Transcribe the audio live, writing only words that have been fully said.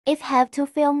if have two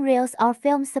film reels or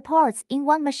film supports in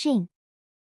one machine.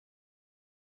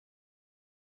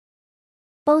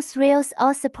 Both reels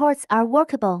or supports are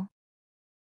workable.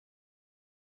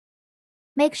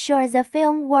 Make sure the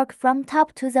film work from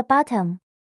top to the bottom.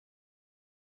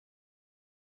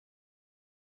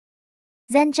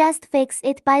 Then just fix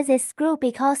it by this screw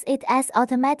because it has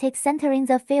automatic centering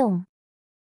the film.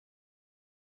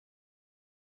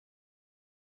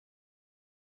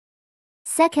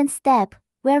 Second step,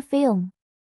 wear film.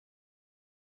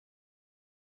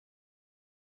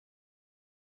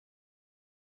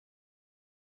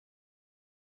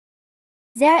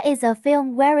 There is a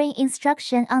film wearing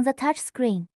instruction on the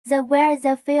touchscreen. Wear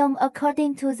the film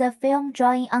according to the film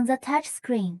drawing on the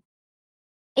touchscreen.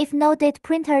 If no date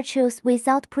printer, choose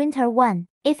without printer 1.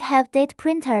 If have date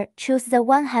printer, choose the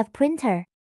one have printer.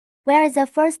 Wear the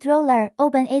first roller,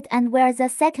 open it and wear the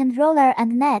second roller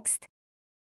and next.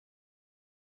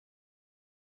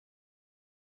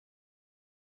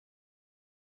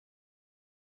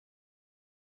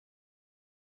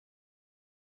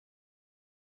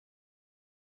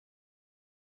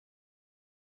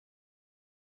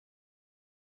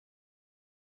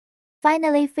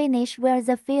 Finally finish wear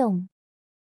the film.